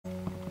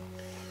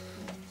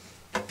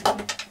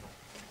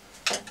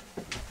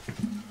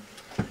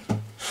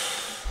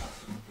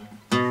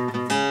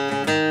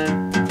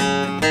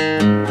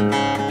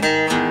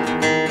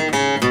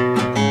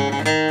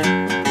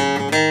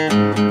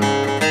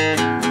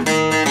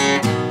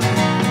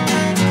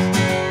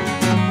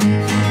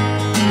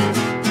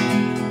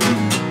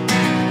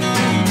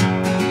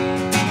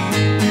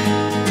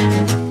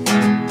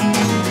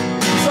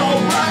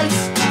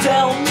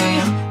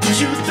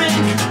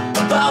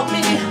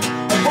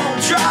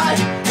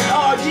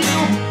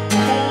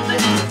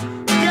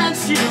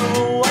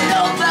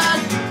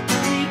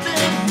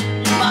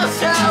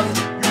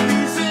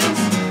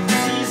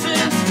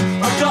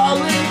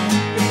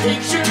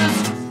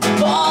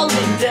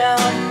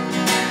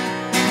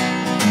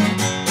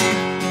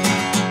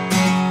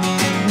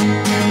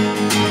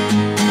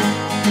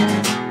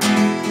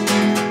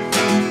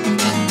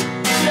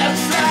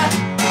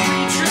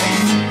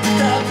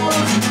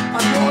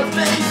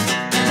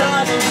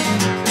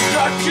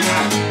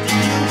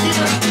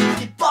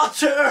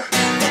after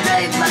a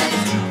day late,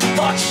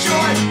 fuck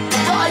short,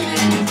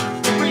 writing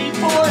the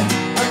report,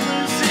 I'm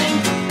losing,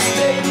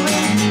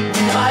 failing,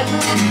 and I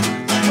move,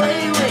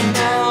 flailing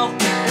now,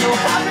 and it'll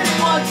happen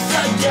once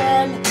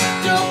again.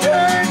 You'll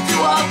turn to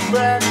a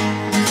friend,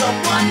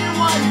 someone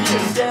who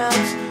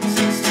understands,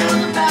 sings to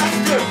the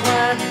master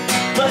plan,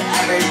 but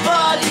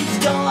everybody's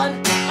gone.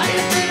 I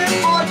have been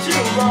here for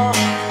too long,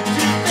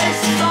 two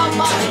faces on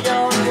my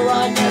own. Well,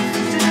 I guess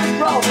this is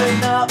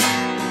growing up.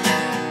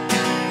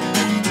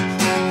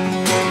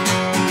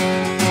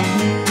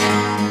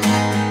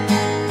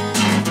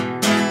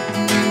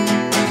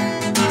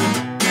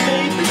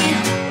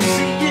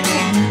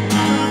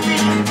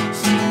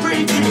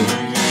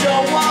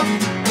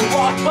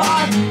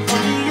 By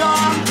on the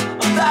arm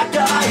of that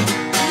guy,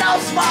 and I'll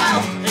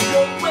smile and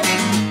go wait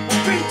and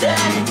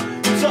pretend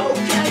it's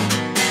okay.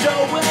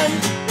 Showing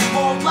it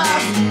won't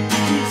last,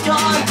 he's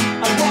gone,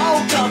 I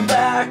won't come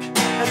back,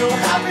 and it'll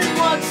happen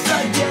once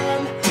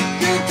again.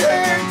 You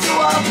turn to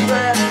a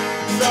friend,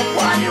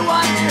 someone who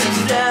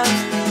understands,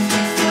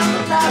 still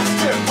the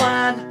master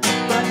plan,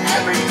 but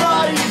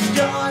everybody's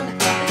gone,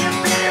 and you've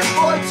been here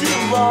for too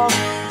long.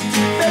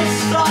 Two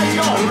faces on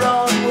your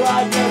own, well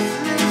I guess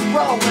it is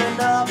growing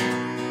up.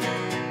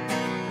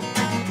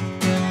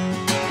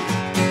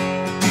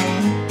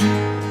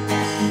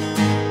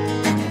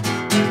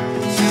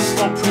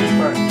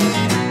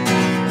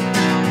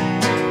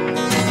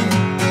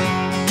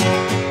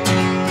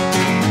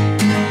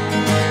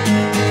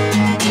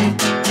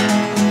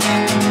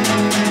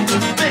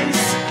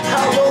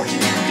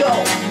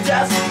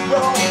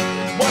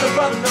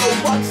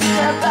 Once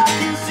again back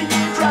you see the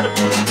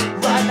incredible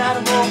rhyme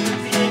animal,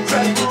 the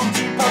incredible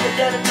deep public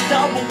enemy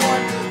 #1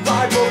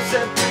 viral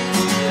sentence,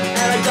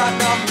 and I got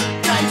numb.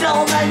 Can't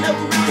tell him I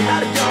never really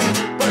had a gun,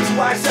 but it's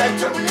why I said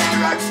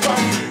Terminator X fun.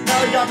 Now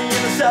they got me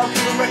in the cell,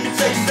 cause the record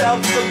say sell,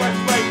 cause the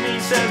left like me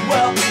said,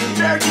 well,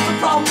 there keep the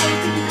problem,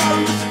 anything you gotta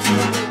listen to.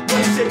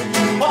 What I say to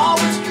you, all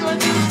what you gonna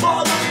do is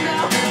follow me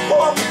now,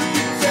 or what do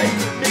people say,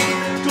 make a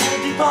miracle,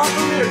 deep on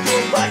the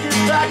miracle, like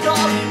it's back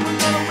on, we're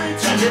gonna win,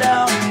 check it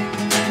out.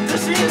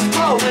 This is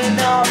growing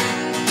up.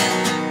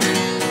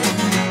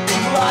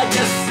 Well, I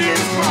guess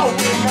it's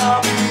growing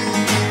up.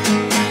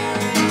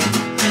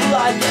 Well,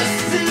 I guess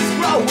it's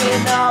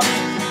growing up.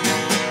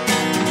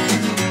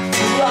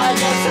 Well, I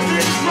guess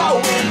it's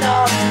growing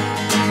up.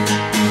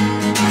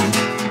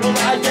 Well,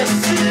 I guess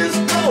it's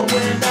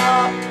growing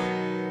up.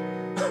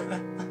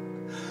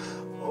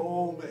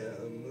 Oh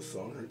man, this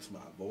song hurts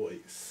my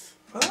voice.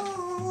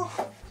 Oh.